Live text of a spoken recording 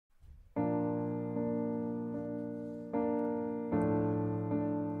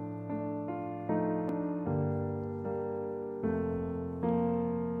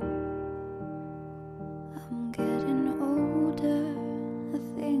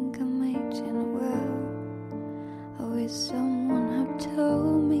someone had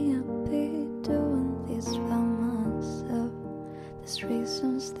told me I'd be doing this by myself. There's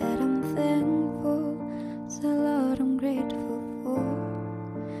reasons that I'm thankful, there's a lot I'm grateful for,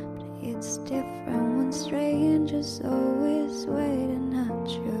 but it's different when strangers always waiting at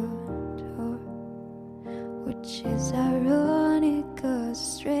your door. Which is ironic, 'cause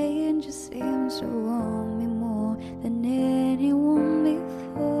strangers seem to want me more than anyone before.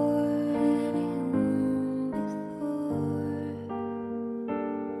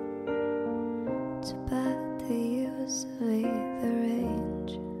 Too bad they used to be the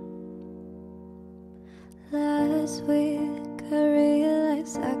range. Last week I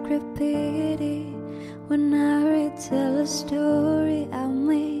realized I crave pity. When I retell a story, I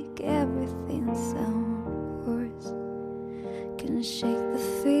make everything sound worse. Can shake the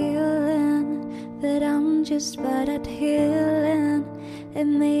feeling that I'm just bad at healing,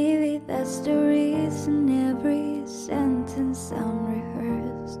 and maybe that's the reason every sentence sounds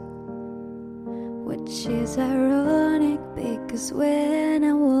rehearsed. Which is ironic, because when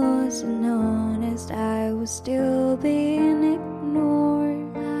I wasn't honest, I was still being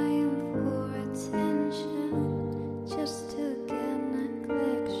ignored. Lying for attention, just to get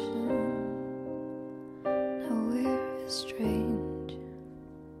neglection. Now we're estranged.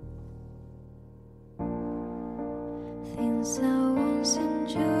 Things I once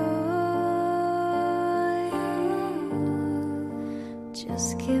enjoyed just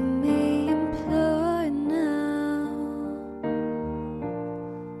keep me employed now.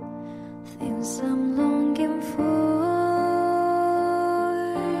 Things I'm longing for,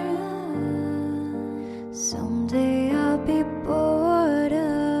 someday I'll be bored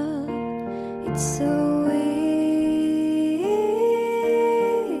of. It's so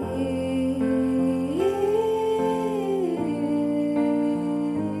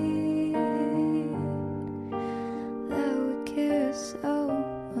that we care so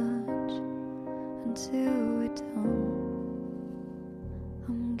much until we don't.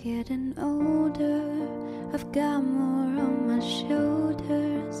 I'm getting older, I've got more on my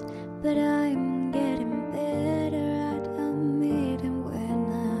shoulders, but I'm getting better at admitting when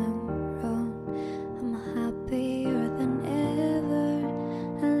I'm wrong. I'm happier than ever,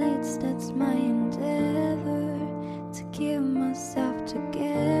 at least that's my endeavor, to keep myself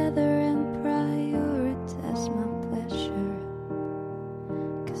together and prioritize my pleasure.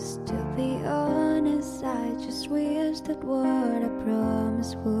 'Cause to be honest, I just wish that what I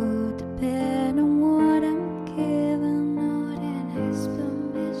promised would depend on what I'm given. Not in his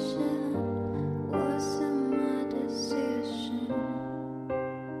permission, wasn't my decision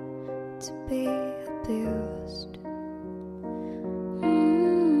to be abused.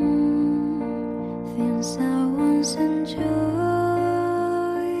 Things I once enjoyed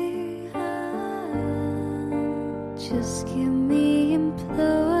just keep me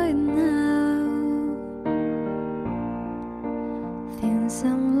employed now. Things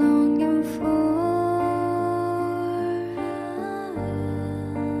I'm longing for,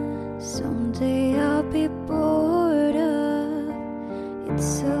 someday I'll be bored of. It's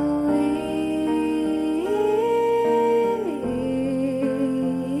so weird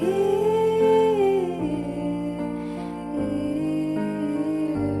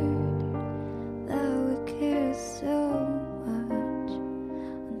that we care so much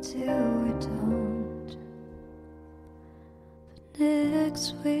until we don't. Next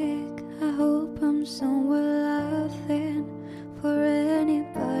week I hope I'm somewhere laughing for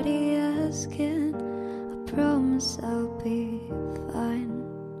anybody asking. I promise I'll be fine.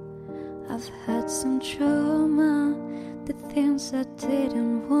 I've had some trauma, the things I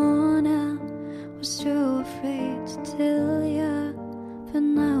didn't wanna, was too afraid to tell